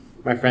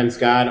My friends,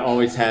 God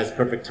always has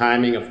perfect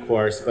timing, of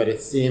course, but it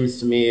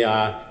seems to me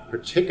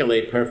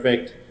particularly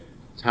perfect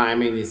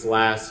timing these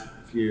last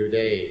few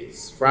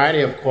days.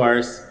 Friday, of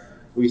course,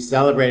 we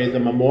celebrated the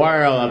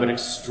memorial of an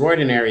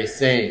extraordinary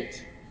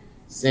saint,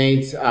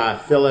 Saint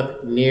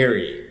Philip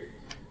Neri.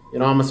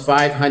 Almost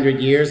 500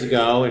 years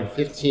ago, in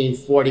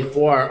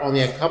 1544, only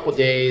a couple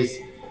days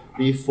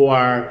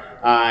before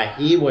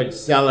he would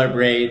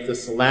celebrate the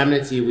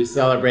solemnity we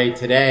celebrate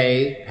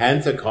today,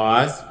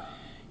 Pentecost,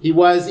 he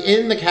was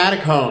in the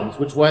catacombs,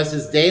 which was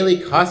his daily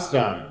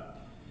custom.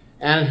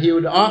 And he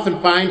would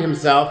often find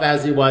himself,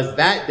 as he was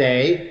that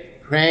day,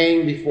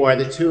 praying before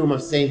the tomb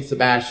of Saint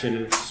Sebastian,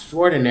 an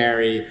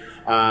extraordinary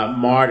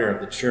martyr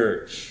of the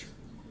church.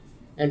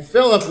 And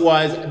Philip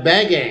was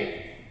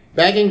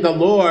begging the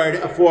Lord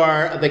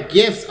for the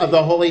gifts of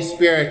the Holy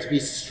Spirit to be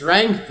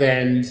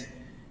strengthened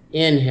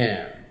in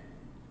him.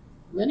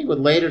 And then he would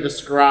later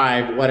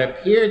describe what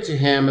appeared to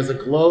him as a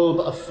globe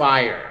of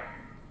fire.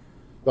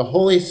 The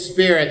Holy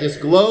Spirit, this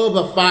globe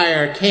of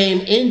fire, came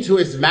into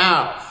his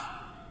mouth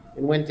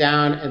and went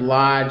down and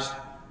lodged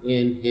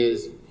in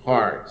his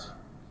heart.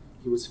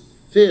 He was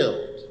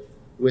filled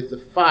with the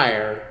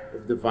fire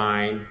of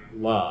divine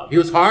love. He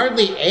was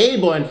hardly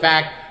able, in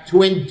fact,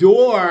 to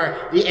endure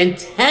the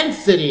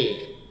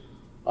intensity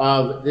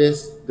of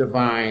this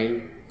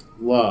divine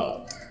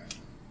love.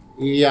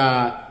 He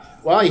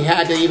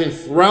had to even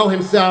throw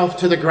himself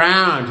to the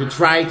ground to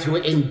try to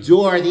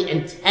endure the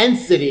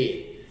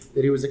intensity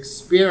that he was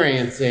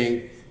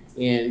experiencing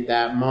in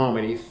that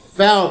moment. He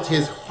felt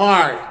his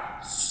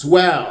heart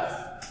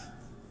swell.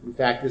 In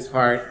fact, his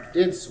heart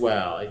did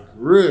swell. It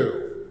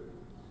grew.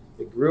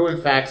 It grew,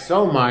 in fact,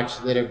 so much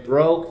that it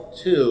broke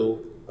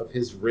 2 of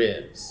his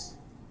ribs.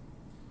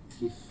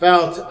 He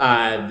felt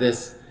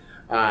this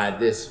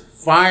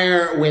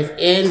fire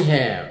within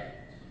him.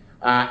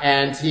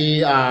 And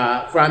he,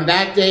 from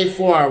that day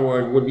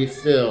forward, would be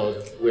filled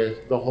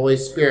with the Holy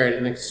Spirit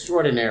in an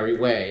extraordinary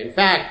way. In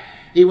fact,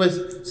 he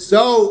was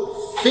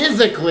so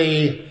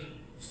physically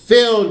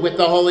filled with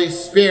the Holy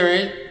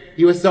Spirit,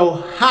 he was so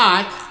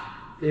hot,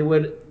 they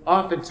would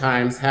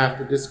oftentimes have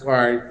to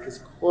discard his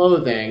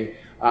clothing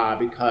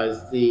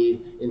because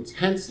the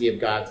intensity of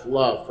God's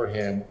love for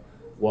him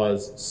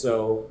was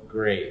so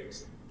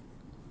great.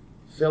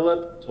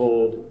 Philip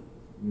told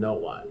no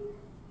one.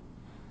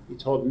 He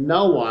told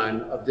no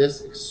one of this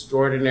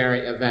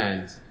extraordinary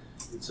event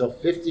until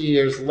 50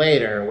 years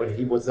later when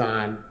he was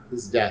on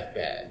his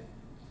deathbed.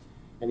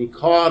 And he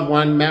called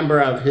one member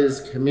of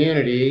his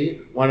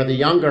community, one of the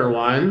younger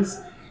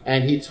ones,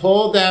 and he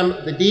told them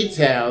the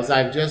details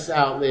I've just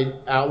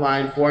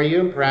outlined for you,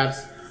 and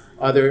perhaps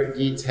other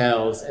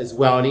details as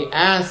well. And he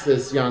asked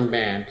this young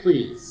man,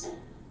 please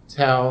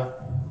tell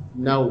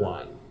no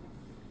one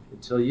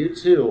until you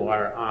too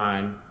are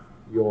on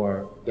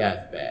your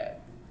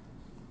deathbed.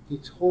 He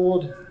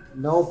told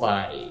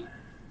nobody,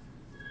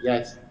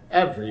 yet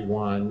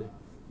everyone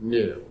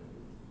knew.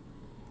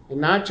 And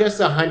not just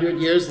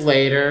 100 years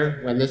later,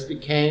 when this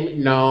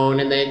became known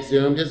and they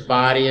exhumed his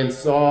body and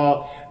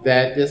saw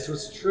that this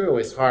was true,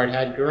 his heart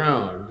had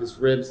grown, his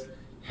ribs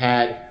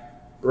had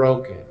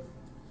broken.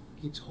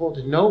 He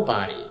told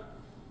nobody,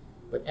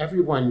 but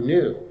everyone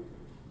knew,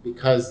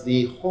 because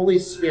the Holy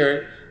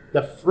Spirit,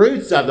 the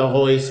fruits of the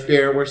Holy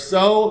Spirit were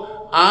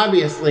so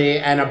obviously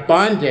and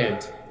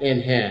abundant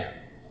in him,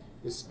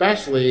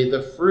 especially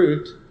the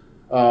fruit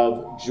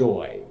of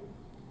joy.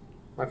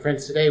 My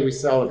friends, today we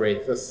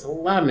celebrate the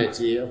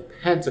solemnity of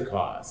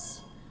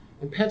Pentecost.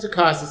 And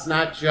Pentecost is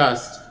not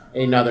just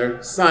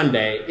another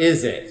Sunday,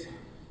 is it?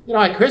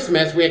 At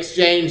Christmas, we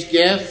exchange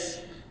gifts,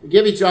 we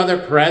give each other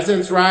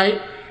presents,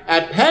 right?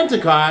 At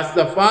Pentecost,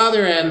 the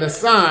Father and the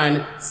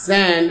Son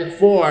send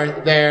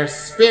forth their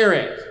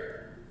Spirit.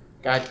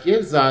 God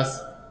gives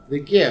us the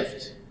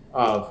gift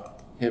of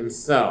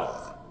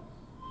himself.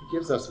 He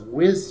gives us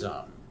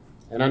wisdom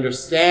and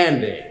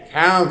understanding,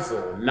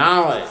 counsel,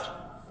 knowledge,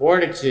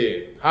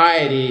 fortitude,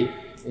 piety,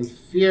 and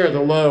fear of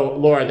the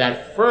Lord,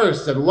 that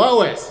first and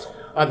lowest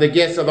of the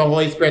gifts of the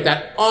Holy Spirit,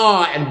 that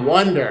awe and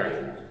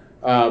wonder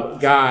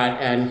of God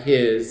and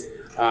his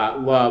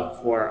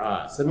love for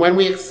us. And when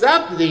we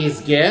accept these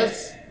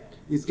gifts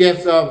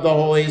of the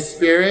Holy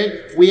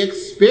Spirit, we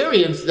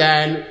experience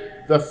then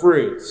the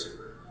fruit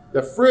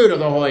of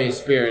the Holy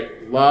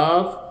Spirit: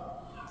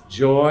 love,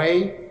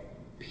 joy,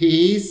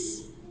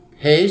 peace,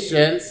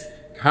 patience,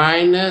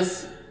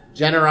 kindness,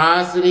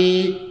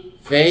 generosity,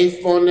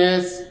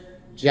 faithfulness,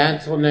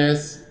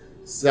 gentleness,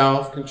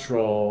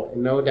 self-control,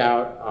 and no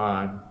doubt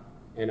on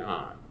and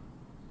on.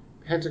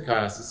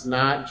 Pentecost is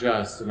not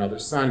just another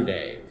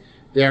Sunday.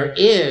 There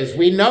is,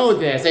 we know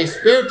this, a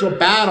spiritual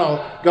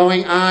battle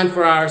going on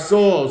for our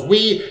souls.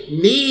 We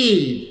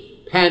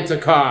need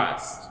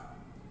Pentecost.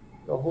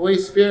 The Holy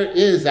Spirit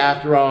is,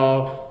 after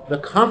all, the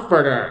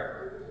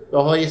comforter.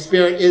 The Holy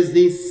Spirit is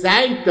the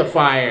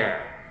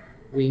sanctifier.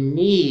 We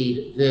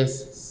need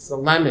this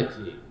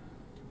solemnity.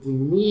 We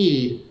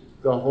need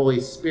the Holy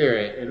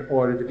Spirit in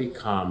order to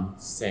become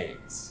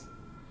saints.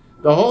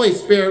 The Holy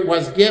Spirit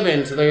was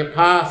given to the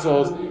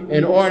apostles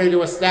in order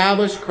to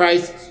establish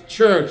Christ's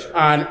church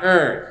on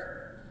earth.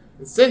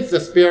 And since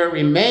the Spirit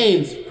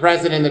remains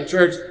present in the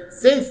church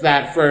since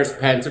that first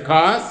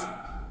Pentecost,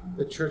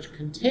 the church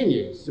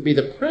continues to be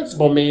the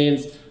principal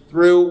means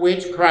through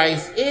which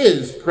Christ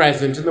is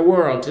present in the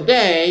world.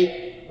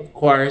 Today, of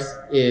course,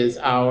 is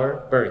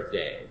our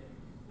birthday.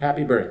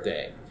 Happy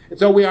birthday. And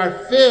so we are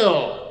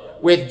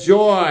filled with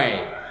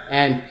joy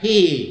and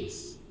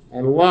peace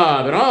and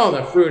love and all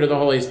the fruit of the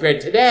Holy Spirit.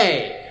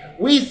 Today,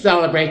 we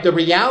celebrate the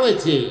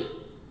reality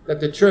that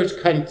the church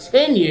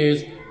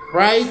continues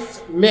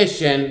Christ's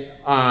mission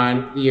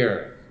on the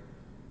earth.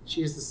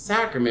 She is the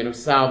sacrament of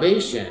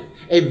salvation,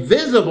 a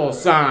visible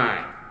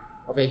sign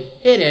of a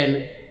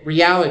hidden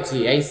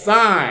reality, a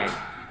sign,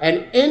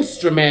 an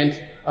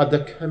instrument of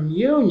the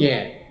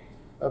communion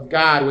of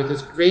God with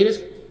his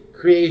greatest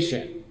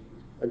creation,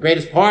 the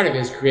greatest part of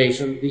his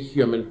creation, the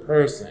human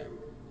person.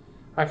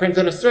 My friends,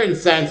 in a certain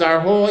sense, our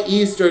whole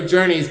Easter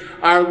journeys,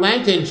 our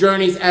Lenten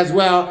journeys as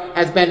well,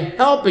 has been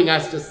helping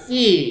us to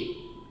see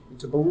and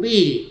to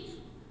believe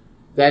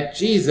that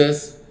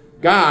Jesus,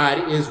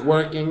 God, is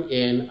working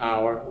in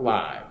our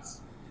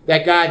lives.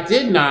 That God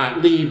did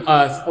not leave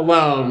us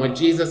alone when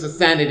Jesus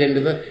ascended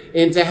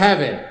into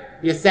heaven.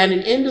 He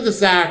ascended into the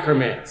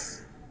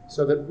sacraments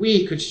so that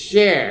we could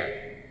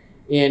share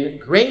in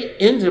great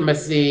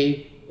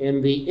intimacy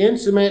in the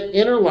intimate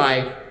inner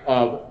life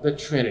of the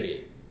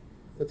Trinity.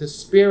 That the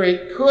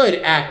Spirit could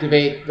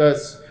activate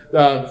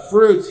the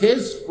fruits,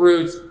 his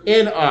fruits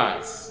in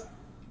us.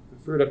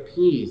 The fruit of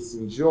peace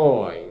and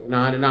joy, and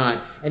on and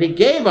on. And he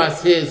gave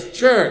us his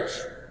church,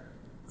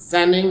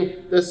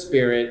 sending the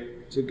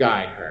Spirit to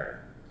guide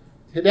her.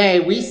 Today,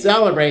 we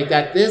celebrate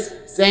that this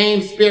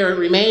same Spirit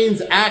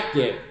remains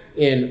active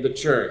in the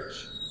church.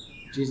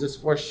 Jesus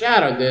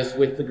foreshadowed this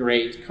with the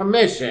Great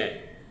Commission.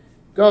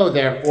 Go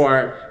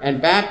therefore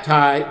and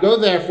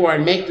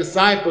make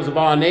disciples of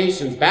all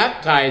nations,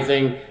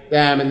 baptizing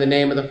them in the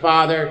name of the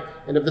Father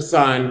and of the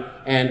Son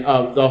and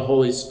of the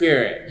Holy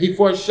Spirit. He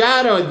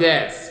foreshadowed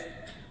this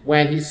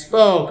when he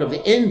spoke of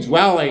the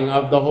indwelling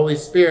of the Holy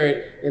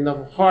Spirit in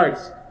the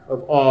hearts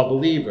of all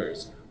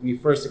believers. We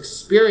first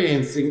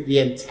experiencing the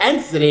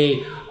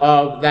intensity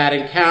of that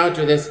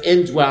encounter, this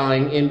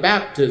indwelling, in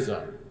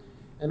baptism.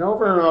 And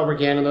over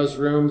again in those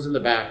rooms in the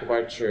back of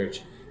our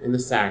church in the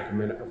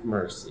sacrament of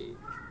mercy.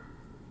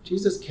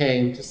 Jesus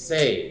came to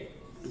save.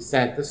 He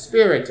sent the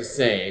Spirit to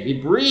save. He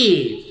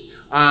breathed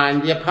on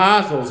the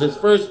apostles, his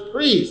first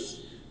priests,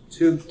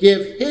 to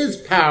give his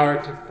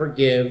power to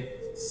forgive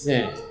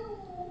sin.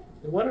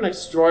 And what an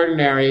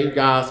extraordinary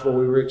gospel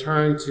we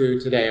return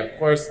to today. Of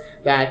course,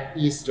 that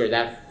Easter,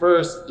 that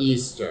first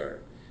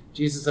Easter.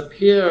 Jesus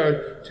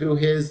appeared to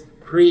his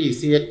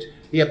priests.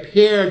 He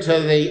appeared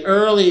to the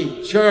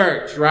early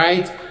church,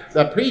 right?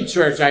 The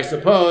pre-church, I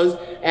suppose.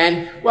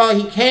 And, well,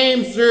 he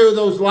came through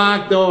those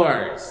locked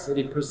doors. And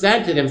he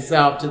presented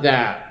himself to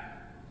them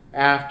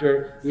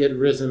after he had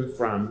risen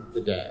from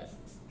the dead.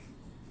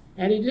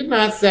 And he did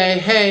not say,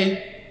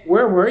 hey,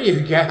 where were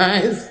you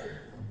guys?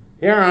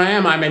 Here I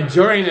am, I'm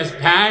enduring this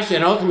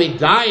passion, ultimately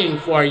dying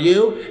for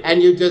you,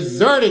 and you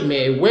deserted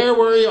me. Where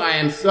were you? I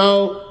am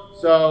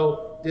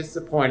so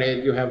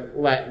disappointed. You have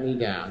let me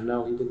down.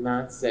 No, he did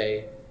not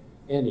say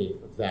any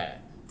of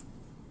that.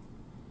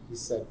 He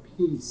said,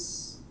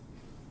 peace.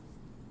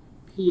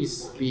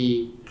 Peace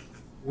be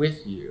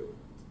with you.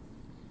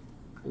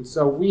 And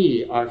so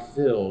we are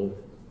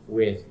filled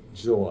with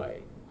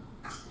joy.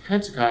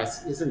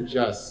 Pentecost isn't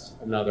just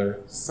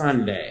another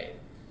Sunday.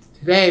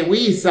 Today,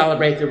 we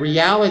celebrate the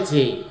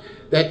reality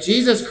that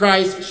Jesus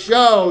Christ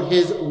showed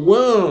his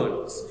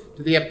wounds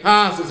to the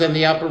apostles in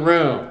the upper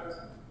room.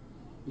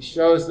 He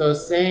shows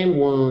those same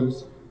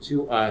wounds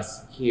to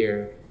us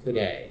here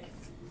today.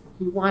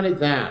 He wanted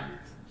them.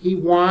 He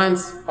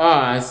wants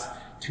us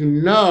to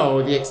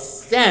know the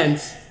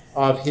extent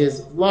of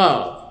his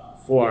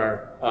love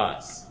for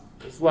us,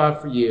 his love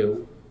for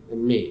you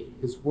and me.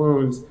 His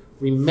wounds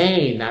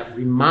remain that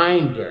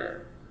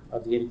reminder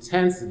of the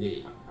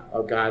intensity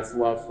of God's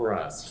love for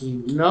us. He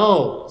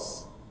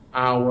knows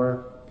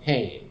our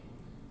pain.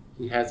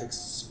 He has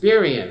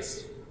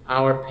experienced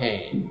our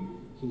pain.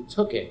 He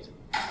took it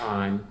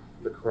on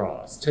the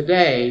cross.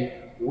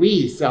 Today,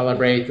 we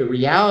celebrate the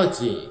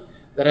reality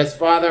that, as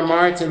Father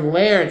Martin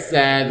Laird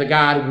said, the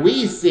God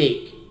we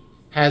seek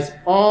has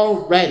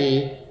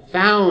already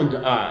found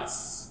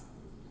us.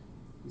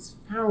 He's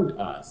found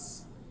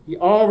us. He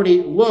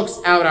already looks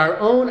out our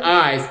own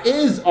eyes,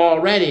 is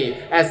already,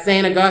 as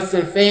St.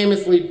 Augustine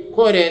famously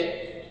put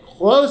it,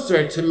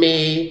 closer to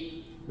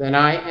me than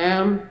I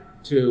am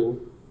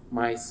to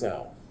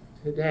myself.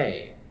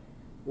 Today,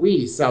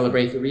 we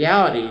celebrate the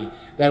reality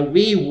that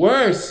we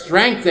were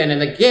strengthened in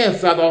the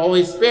gifts of the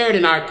Holy Spirit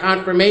in our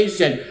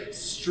confirmation.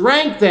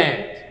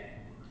 Strengthened.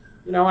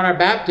 You know, in our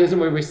baptism,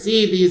 we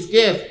receive these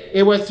gifts.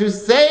 It was to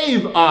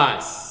save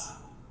us.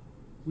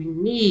 We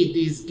need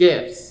these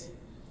gifts.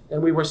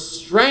 And we were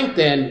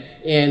strengthened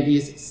in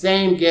these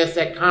same gifts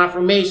at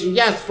confirmation.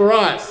 Yes, for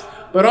us,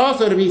 but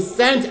also to be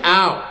sent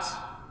out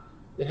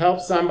that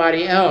helps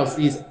somebody else,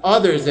 these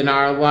others in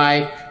our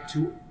life,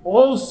 to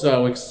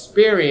also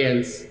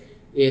experience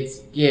its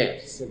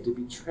gifts and to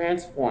be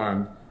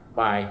transformed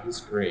by his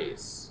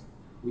grace.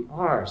 We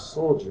are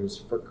soldiers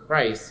for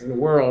Christ in a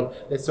world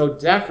that so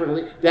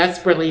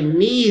desperately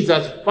needs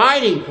us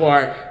fighting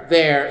for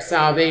their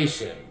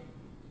salvation.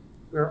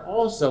 We're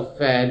also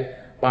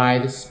fed by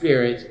the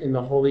Spirit in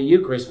the Holy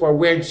Eucharist. For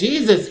where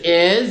Jesus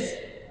is,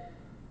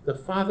 the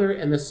Father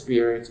and the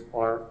Spirit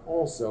are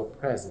also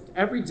present.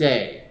 Every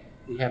day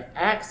we have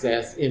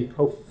access in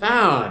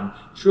profound,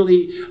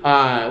 truly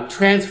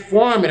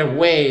transformative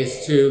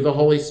ways to the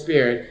Holy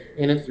Spirit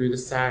in and through the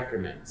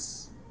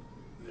sacraments.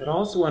 But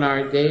also in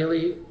our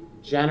daily,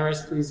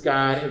 generous, please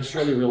God, and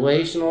surely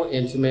relational,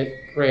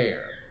 intimate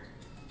prayer.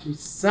 We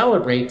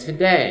celebrate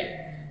today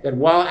that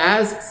while,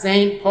 as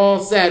St. Paul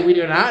said, we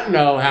do not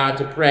know how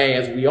to pray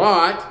as we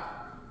ought,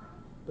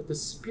 but the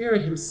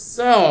Spirit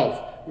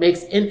himself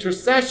makes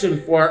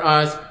intercession for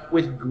us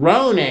with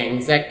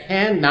groanings that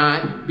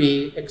cannot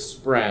be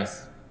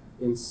expressed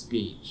in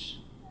speech.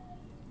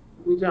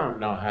 We don't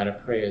know how to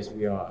pray as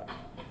we ought,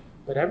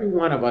 but every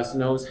one of us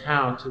knows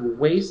how to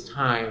waste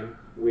time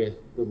with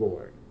the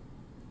Lord.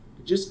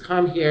 To just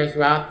come here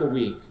throughout the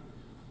week.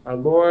 Our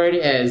Lord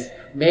has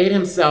made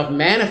himself,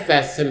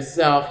 manifest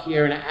himself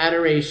here in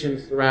adoration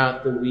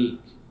throughout the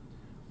week.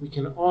 We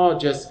can all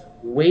just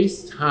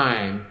waste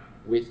time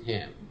with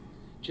him.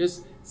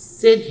 Just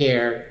sit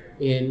here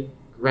in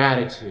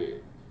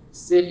gratitude.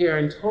 Sit here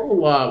in total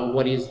love of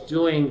what he's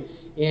doing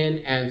in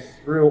and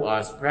through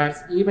us, perhaps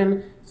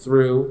even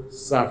through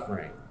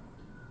suffering.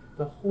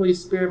 The Holy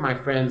Spirit, my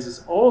friends,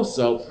 is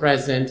also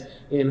present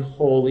in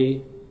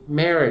holy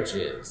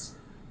marriages,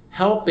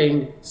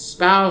 helping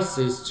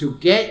spouses to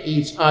get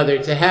each other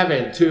to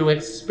heaven, to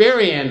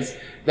experience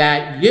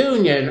that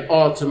union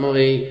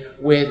ultimately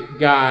with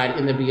God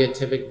in the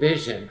beatific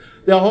vision.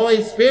 The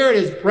Holy Spirit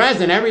is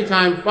present every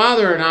time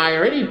Father and I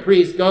or any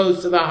priest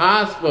goes to the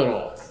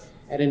hospital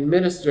and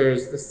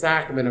administers the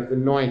sacrament of the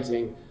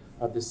anointing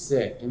of the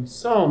sick. In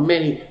so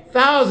many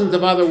thousands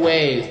of other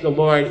ways, the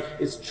Lord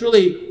is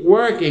truly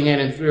working in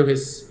and through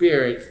his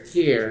Spirit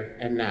here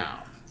and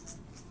now.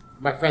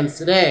 My friends,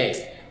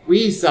 today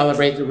we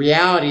celebrate the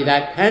reality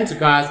that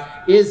Pentecost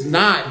is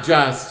not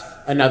just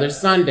another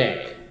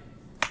Sunday,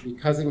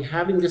 because in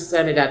having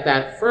descended at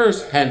that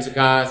first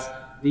Pentecost,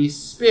 the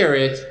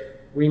Spirit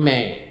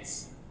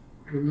remains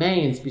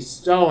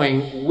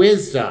bestowing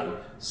wisdom,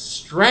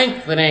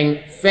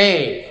 strengthening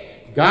faith,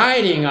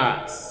 guiding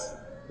us,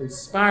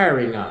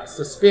 inspiring us.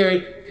 The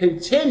Spirit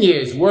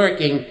continues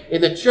working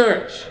in the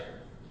church.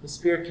 The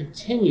Spirit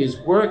continues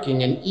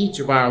working in each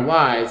of our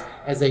lives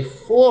as a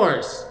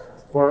force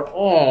for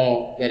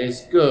all that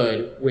is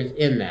good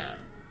within them.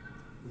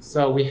 And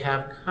so we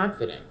have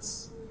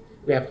confidence.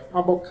 We have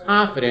humble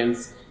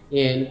confidence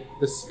in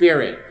the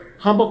Spirit,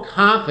 humble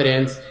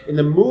confidence in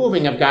the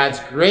moving of God's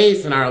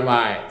grace in our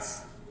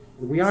lives.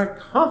 We are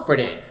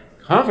comforted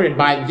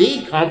by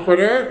the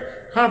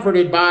Comforter,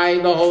 comforted by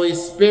the Holy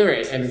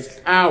Spirit and his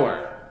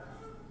power.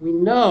 We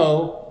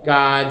know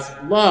God's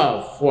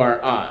love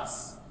for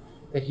us,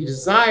 that he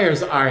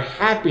desires our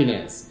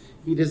happiness.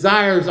 He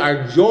desires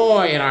our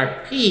joy and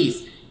our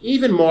peace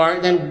even more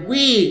than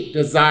we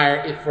desire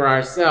it for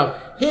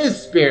ourselves.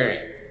 His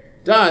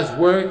Spirit does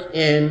work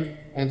in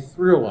and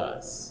through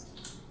us.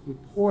 He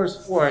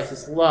pours forth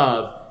his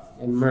love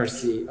and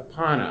mercy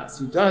upon us.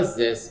 He does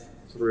this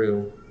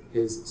through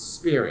his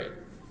Spirit,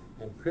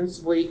 and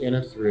principally in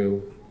and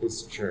through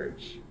his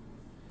church.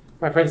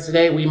 My friends,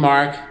 today we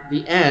mark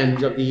the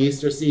end of the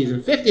Easter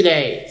season. 50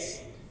 days.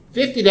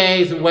 50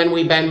 days when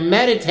we've been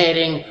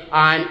meditating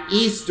on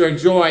Easter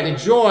joy, the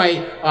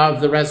joy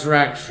of the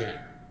resurrection.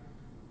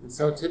 And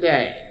so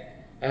today,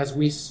 as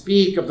we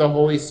speak of the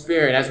Holy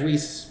Spirit, as we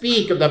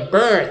speak of the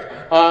birth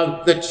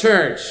of the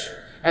church,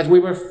 as we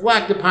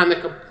reflect upon the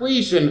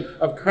completion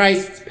of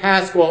Christ's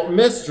paschal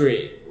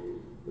mystery,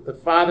 that the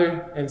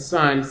Father and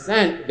Son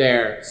sent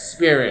their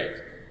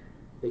Spirit.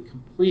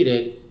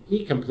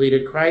 He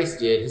completed, Christ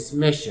did, his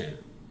mission.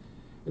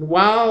 And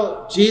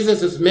while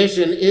Jesus'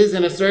 mission is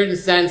in a certain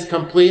sense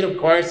complete, of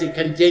course, he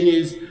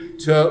continues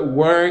to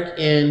work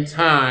in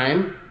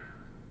time,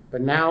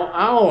 but now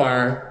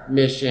our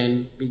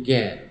mission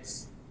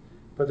begins.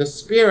 For the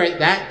Spirit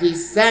that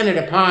descended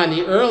upon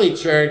the early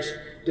church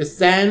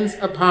descends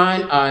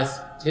upon us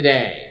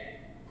today.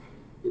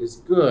 It is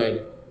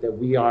good that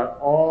we are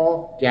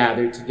all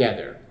gathered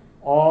together,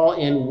 all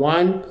in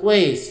one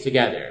place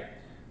together.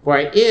 For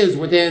it is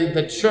within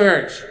the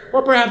church,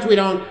 or perhaps we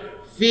don't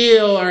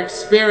feel or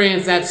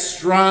experience that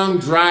strong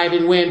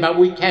driving wind, but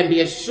we can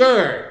be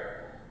assured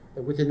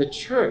that within the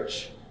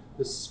church,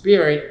 the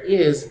Spirit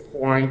is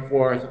pouring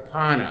forth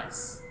upon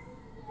us.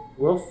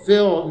 We'll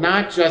fill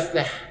not just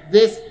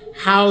this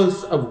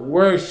house of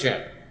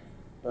worship,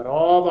 but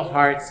all the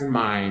hearts and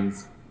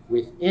minds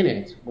within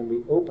it when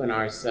we open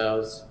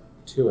ourselves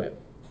to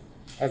it.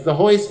 As the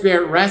Holy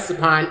Spirit rests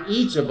upon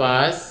each of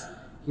us,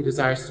 he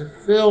desires to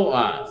fill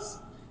us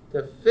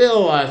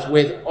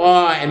with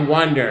awe and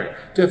wonder,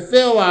 to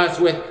fill us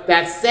with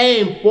that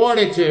same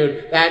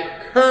fortitude,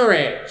 that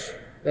courage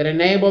that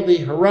enabled the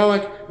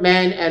heroic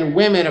men and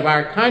women of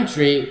our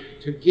country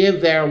to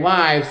give their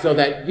lives so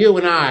that you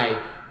and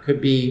I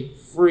could be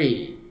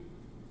free.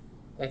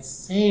 That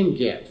same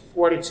gift,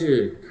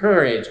 fortitude,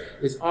 courage,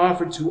 is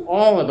offered to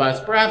all of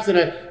us, perhaps in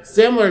a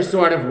similar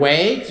sort of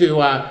way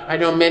to, I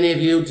know many of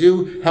you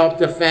do help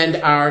defend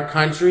our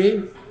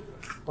country,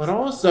 but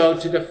also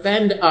to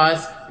defend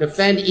us,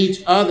 defend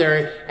each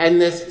other in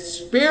this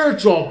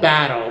spiritual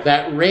battle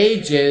that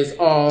rages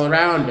all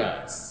around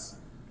us.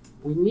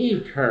 We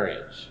need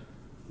courage.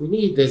 We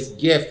need this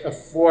gift of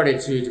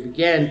fortitude to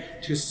begin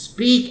to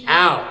speak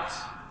out,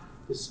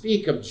 to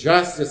speak of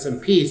justice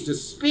and peace, to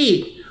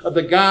speak of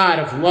the God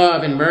of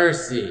love and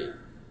mercy,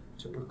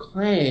 to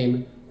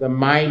proclaim the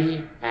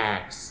mighty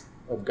acts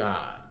of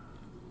God.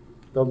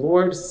 The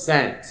Lord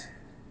sent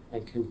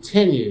and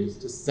continues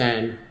to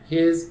send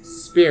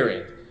his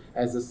Spirit,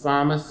 as the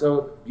psalmist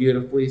so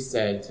beautifully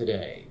said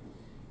today.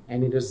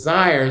 And he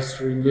desires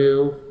to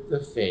renew the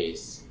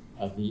face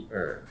of the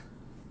earth,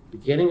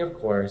 beginning, of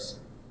course,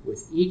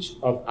 with each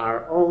of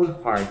our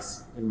own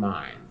hearts and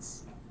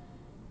minds.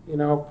 You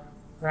know,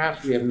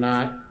 perhaps we have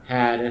not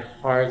had a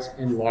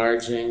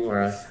heart-enlarging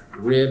or a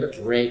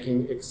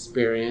rib-breaking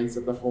experience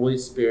of the Holy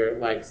Spirit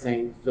like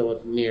St.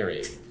 Philip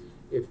Neri.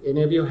 If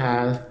any of you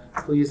have,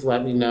 please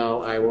let me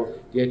know. I will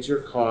get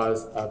your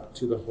cause up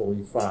to the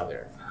Holy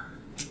Father.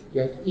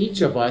 Yet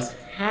each of us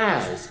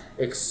has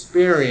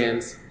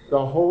experienced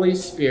the Holy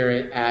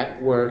Spirit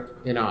at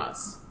work in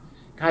us.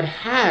 God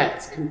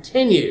has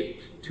continued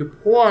to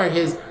pour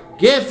his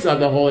gifts of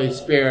the Holy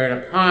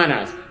Spirit upon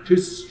us, to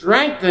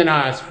strengthen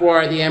us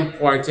for the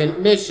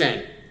important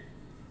mission.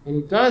 And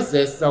he does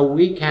this so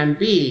we can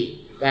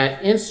be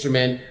that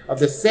instrument of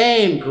the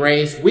same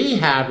grace we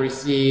have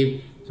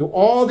received to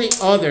all the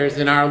others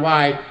in our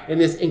life in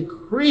this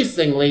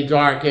increasingly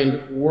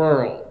darkened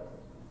world.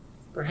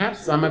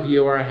 Perhaps some of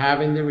you are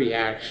having the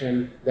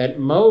reaction that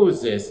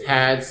Moses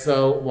had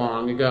so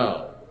long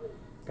ago.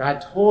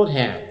 God told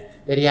him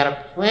that he had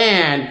a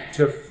plan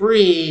to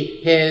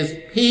free his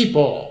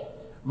people.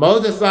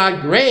 Moses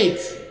thought, great,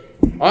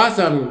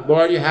 awesome,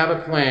 Lord, you have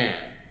a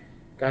plan.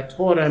 God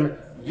told him,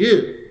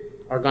 you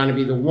are going to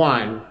be the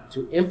one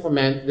to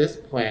implement this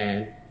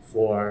plan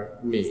for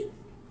me.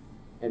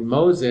 And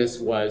Moses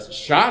was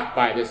shocked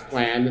by this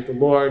plan that the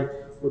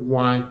Lord would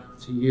want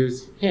to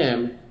use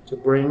him to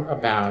bring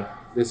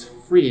about this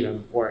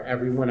freedom for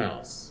everyone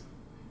else.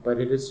 But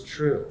it is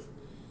true.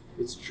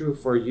 It's true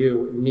for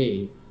you and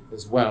me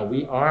as well.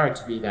 We are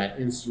to be that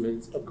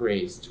instrument of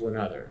grace to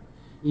another.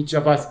 Each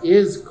of us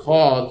is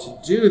called to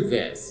do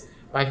this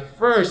by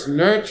first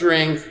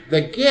nurturing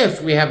the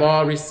gifts we have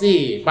all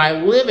received, by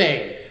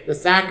living the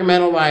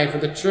sacramental life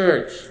of the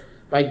church,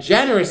 by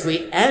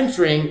generously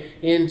entering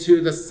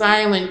into the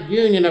silent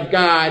union of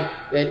God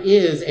that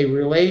is a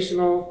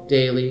relational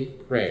daily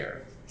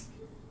prayer,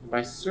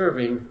 by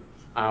serving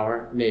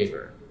our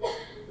neighbor.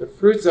 The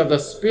fruits of the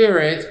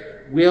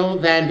Spirit will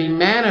then be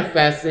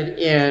manifested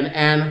in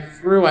and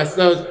through us.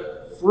 Those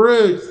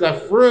fruits, the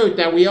fruit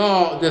that we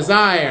all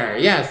desire.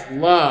 Yes,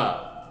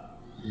 love,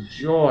 and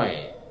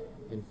joy,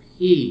 and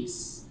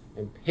peace,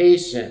 and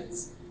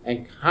patience,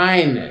 and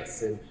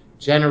kindness, and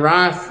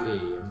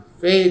generosity, and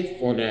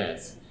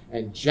faithfulness,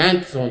 and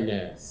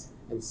gentleness,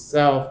 and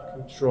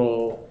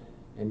self-control,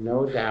 and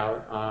no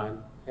doubt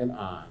on and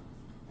on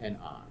and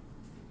on.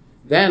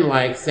 Then,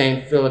 like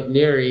St. Philip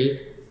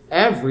Neri,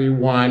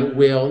 everyone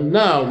will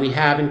know we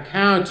have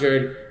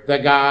encountered the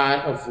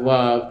God of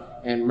love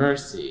and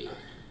mercy.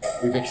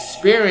 We've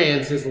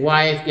experienced his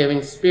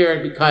life-giving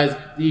Spirit because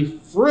the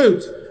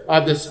fruit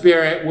of the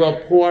Spirit will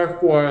pour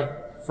forth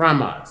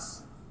from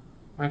us.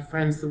 My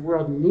friends, the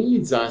world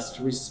needs us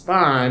to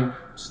respond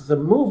to the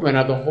movement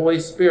of the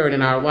Holy Spirit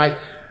in our life.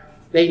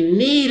 They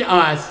need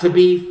us to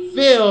be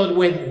filled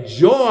with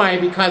joy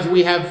because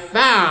we have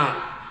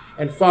found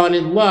and fallen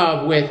in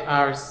love with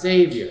our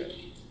Savior.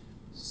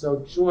 So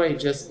joy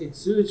just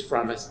exudes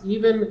from us,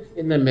 even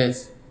in the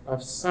midst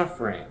of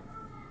suffering.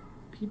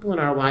 People in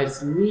our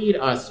lives need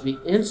us to be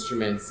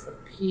instruments of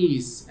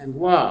peace and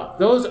love.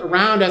 Those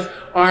around us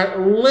are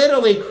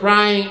literally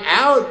crying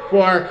out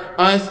for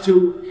us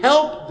to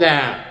help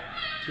them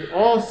to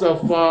also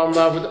fall in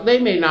love with them. They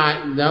may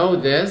not know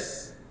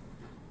this.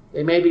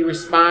 They may be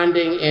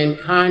responding in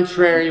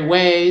contrary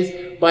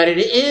ways, but it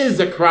is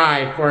a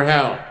cry for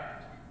help.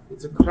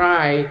 It's a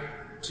cry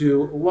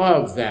to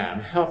love them,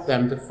 help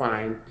them to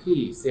find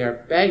peace. They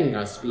are begging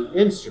us to be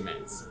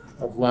instruments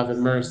of love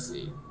and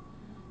mercy.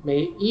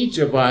 May each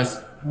of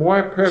us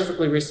more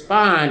perfectly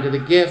respond to the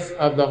gifts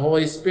of the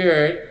Holy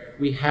Spirit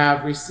we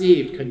have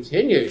received,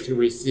 continue to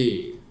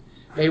receive.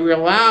 May we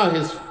allow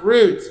his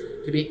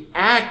fruit to be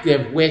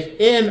active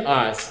within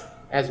us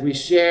as we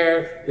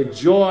share the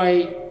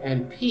joy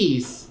and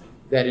peace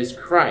that is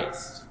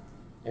Christ.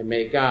 And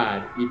may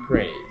God be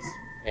praised.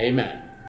 Amen.